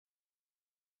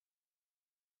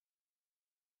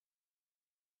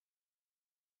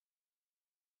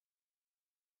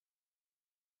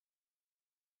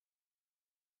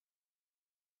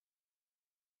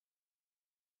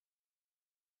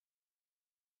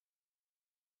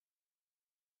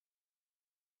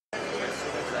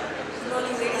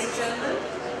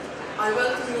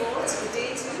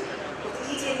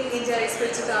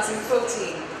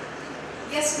2014.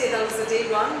 Yesterday, that was the day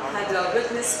one, had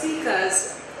witnessed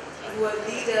speakers who are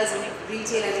leaders in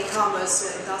retail and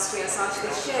e-commerce industry as such.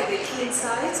 They share their key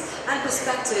insights and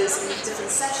perspectives in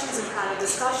different sessions and panel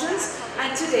discussions,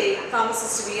 and today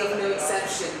promises to be of no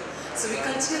exception. So we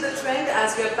continue the trend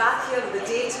as we are back here with the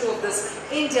day 2 of this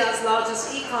India's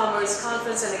largest e-commerce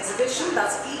conference and exhibition,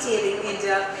 that's E-Tailing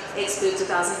India Expo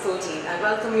 2014. I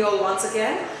welcome you all once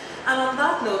again. And on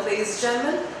that note, ladies and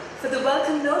gentlemen, for the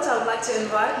welcome note, I would like to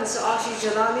invite Mr. Ashish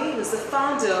Jalani, who is the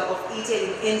founder of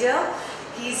E-Tailing India.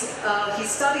 He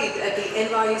studied at the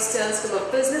NYU Stern School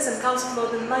of Business and comes with more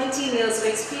than 19 years of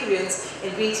experience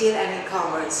in retail and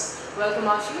e-commerce. Welcome,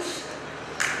 Ashish.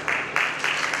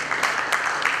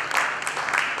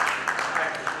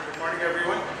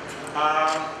 Everyone.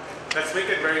 Let's make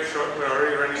it very short. We're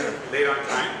already running late on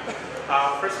time.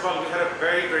 First of all, we had a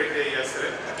very great day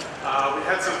yesterday. We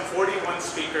had some 41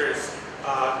 speakers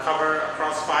cover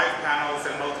across 5 panels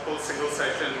and multiple single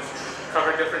sessions,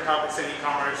 cover different topics in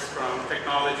e-commerce, from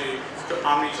technology to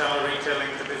omni-channel retailing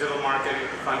to digital marketing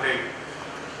to funding.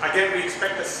 Again, we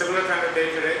expect a similar kind of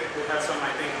day today. We have some, I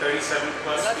think, 37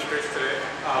 plus speakers today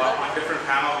on different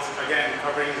panels, again,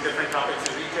 covering different topics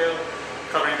in retail,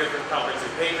 covering different topics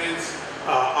in payments,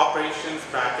 operations,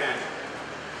 back-end.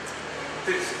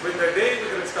 With the day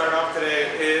we're going to start off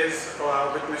today is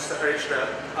with Mr. Harish Bell.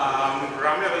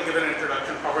 Ramya will give an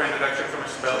introduction, proper introduction from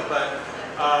Mr. Bell, but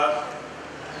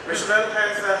Mr. Bell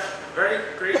has a very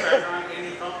great background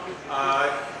in e-commerce.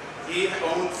 He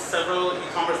owns several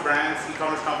e-commerce brands,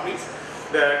 e-commerce companies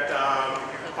that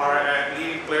are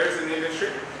leading players in the industry.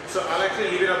 So I'll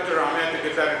actually leave it up to Ramya to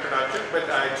give that introduction, but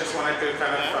I just wanted to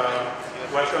kind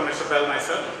of welcome Mr. Bell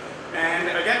myself. And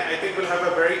again, I think we'll have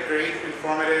a very great,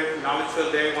 informative,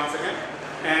 knowledge-filled day once again.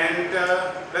 And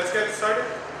let's get started.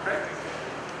 Right?